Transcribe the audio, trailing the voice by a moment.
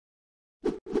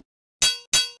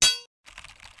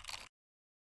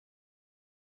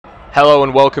Hello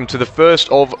and welcome to the first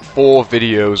of 4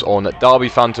 videos on Derby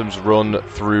Phantom's run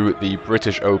through the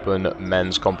British Open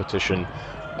men's competition.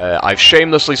 I've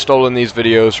shamelessly stolen these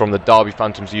videos from the Derby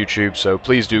Phantoms YouTube, so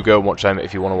please do go and watch them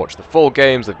if you want to watch the full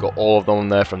games. They've got all of them on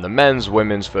there from the men's,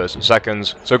 women's, first and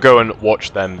seconds, so go and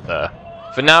watch them there.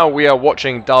 For now, we are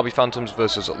watching Derby Phantoms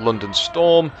versus London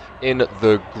Storm in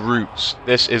the groups.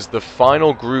 This is the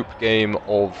final group game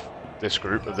of this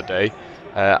group of the day.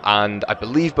 And I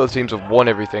believe both teams have won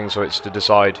everything, so it's to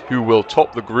decide who will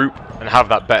top the group and have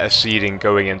that better seeding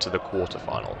going into the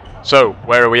quarterfinal. So,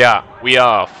 where are we at? We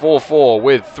are 4-4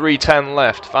 with 3:10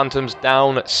 left. Phantoms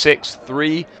down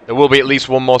 6-3. There will be at least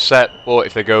one more set, but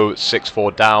if they go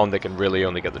 6-4 down, they can really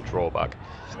only get the draw back.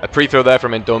 A pre-throw there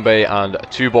from Ndumbe and a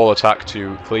 2-ball attack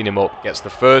to clean him up gets the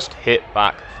first hit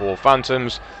back for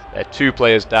Phantoms. They're 2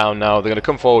 players down now. They're going to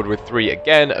come forward with 3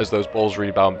 again as those balls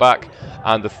rebound back.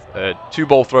 And the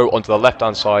 2-ball throw onto the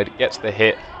left-hand side gets the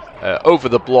hit over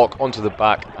the block onto the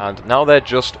back. And now they're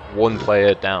just 1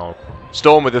 player down.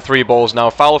 Storm with the 3 balls now.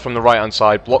 Foul from the right-hand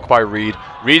side, blocked by Reed.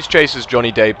 Reed chases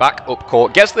Johnny Day back up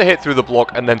court, gets the hit through the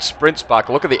block, and then sprints back.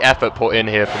 Look at the effort put in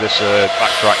here for this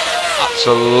backtrack.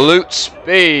 Absolute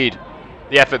speed.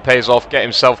 The effort pays off, get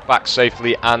himself back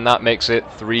safely, and that makes it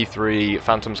 3-3.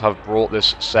 Phantoms have brought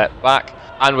this set back.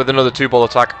 And with another 2-ball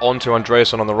attack onto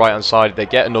Andreasen on the right-hand side, they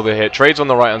get another hit. Trades on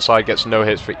the right-hand side, gets no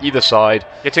hits for either side.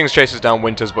 Gittings chases down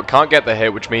Winters, but can't get the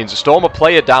hit, which means Storm a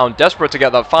player down, desperate to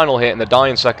get that final hit in the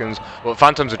dying seconds. But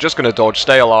Phantoms are just going to dodge,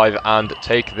 stay alive, and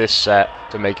take this set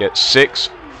to make it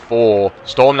 6-4.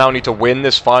 Storm now need to win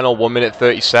this final 1 minute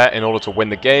 30 set in order to win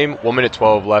the game. 1 minute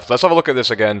 12 left. Let's have a look at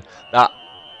this again. That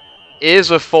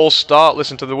is a false start.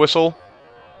 Listen to the whistle.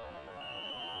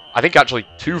 I think actually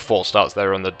 2 false starts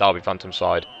there on the Derby Phantom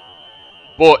side.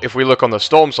 But if we look on the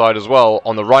Storm side as well,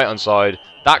 on the right hand side,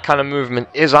 that kind of movement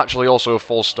is actually also a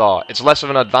false start. It's less of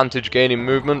an advantage gaining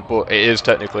movement, but it is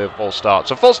technically a false start.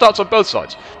 So false starts on both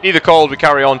sides. Neither called, we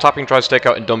carry on. Tapping tries to take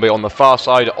out Ndumbe on the far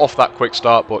side, off that quick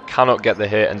start, but cannot get the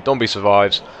hit, and Ndumbe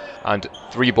survives. And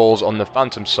 3 balls on the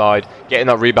Phantom side, getting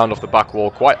that rebound off the back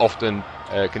wall quite often.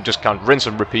 Can just kind of rinse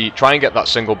and repeat, try and get that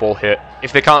single ball hit.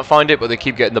 If they can't find it, but they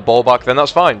keep getting the ball back, then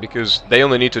that's fine, because they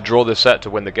only need to draw this set to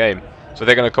win the game. So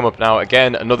they're going to come up now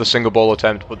again, another single ball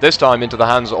attempt, but this time into the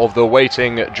hands of the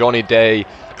waiting Johnny Day.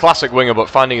 Classic winger, but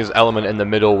finding his element in the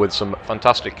middle with some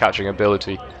fantastic catching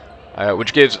ability.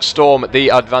 Which gives Storm the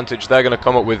advantage. They're going to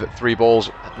come up with 3 balls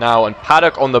now, and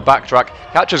Paddock on the backtrack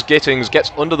catches Gittings,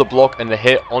 gets under the block, and the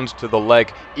hit onto the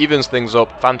leg evens things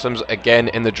up. Phantoms again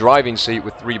in the driving seat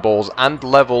with 3 balls and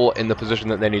level in the position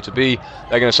that they need to be.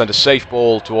 They're going to send a safe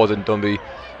ball towards Ndumbe.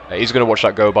 He's going to watch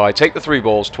that go by. Take the 3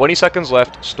 balls. 20 seconds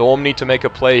left. Storm need to make a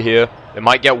play here. They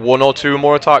might get 1 or 2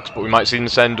 more attacks, but we might see them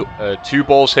send 2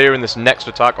 balls here in this next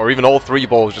attack, or even all 3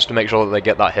 balls just to make sure that they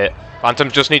get that hit.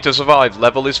 Phantoms just need to survive.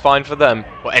 Level is fine for them,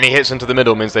 but any hits into the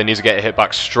middle means they need to get a hit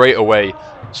back straight away.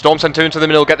 Storm send 2 into the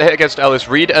middle, get the hit against Ellis.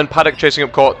 Reed and Paddock chasing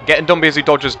up court, getting Ndumbe as he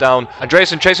dodges down.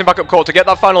 Andreasen chasing back up court to get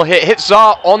that final hit. Hits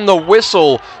Zar on the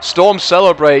whistle. Storm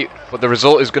celebrate, but the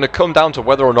result is going to come down to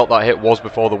whether or not that hit was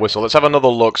before the whistle. Let's have another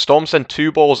look. Storm send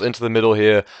 2 balls into the middle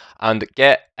here and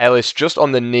get Ellis just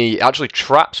on the knee. It actually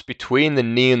traps between the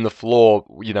knee and the floor,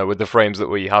 you know, with the frames that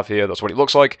we have here. That's what it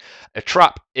looks like. A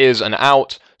trap is an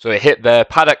out, so a hit there.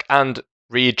 Paddock and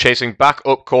Reed chasing back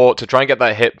up court to try and get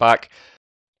that hit back.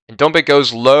 Ndumbe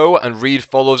goes low and Reed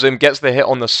follows him, gets the hit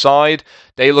on the side.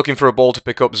 Day looking for a ball to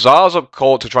pick up. Zar's up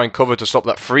court to try and cover to stop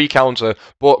that free counter,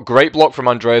 but great block from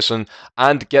Andreasen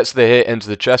and gets the hit into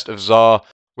the chest of Zar,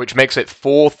 which makes it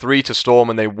 4-3 to Storm,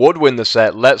 and they would win the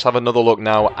set. Let's have another look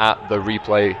now at the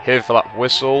replay. Here for that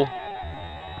whistle.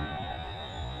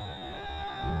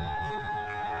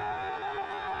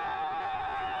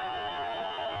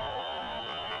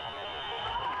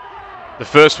 The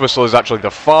first whistle is actually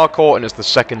the far court, and it's the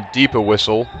second deeper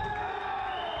whistle.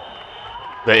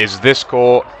 There is this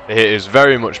court. The hit is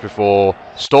very much before.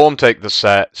 Storm take the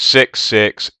set,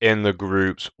 6-6 in the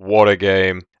groups. What a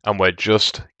game. And we're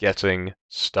just getting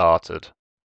started.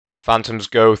 Phantoms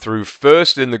go through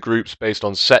first in the groups based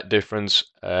on set difference,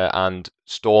 and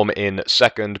Storm in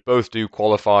second. Both do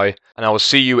qualify, and I will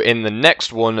see you in the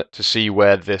next one to see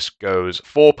where this goes.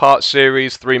 4-part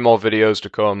series, 3 more videos to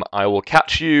come. I will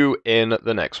catch you in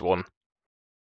the next one.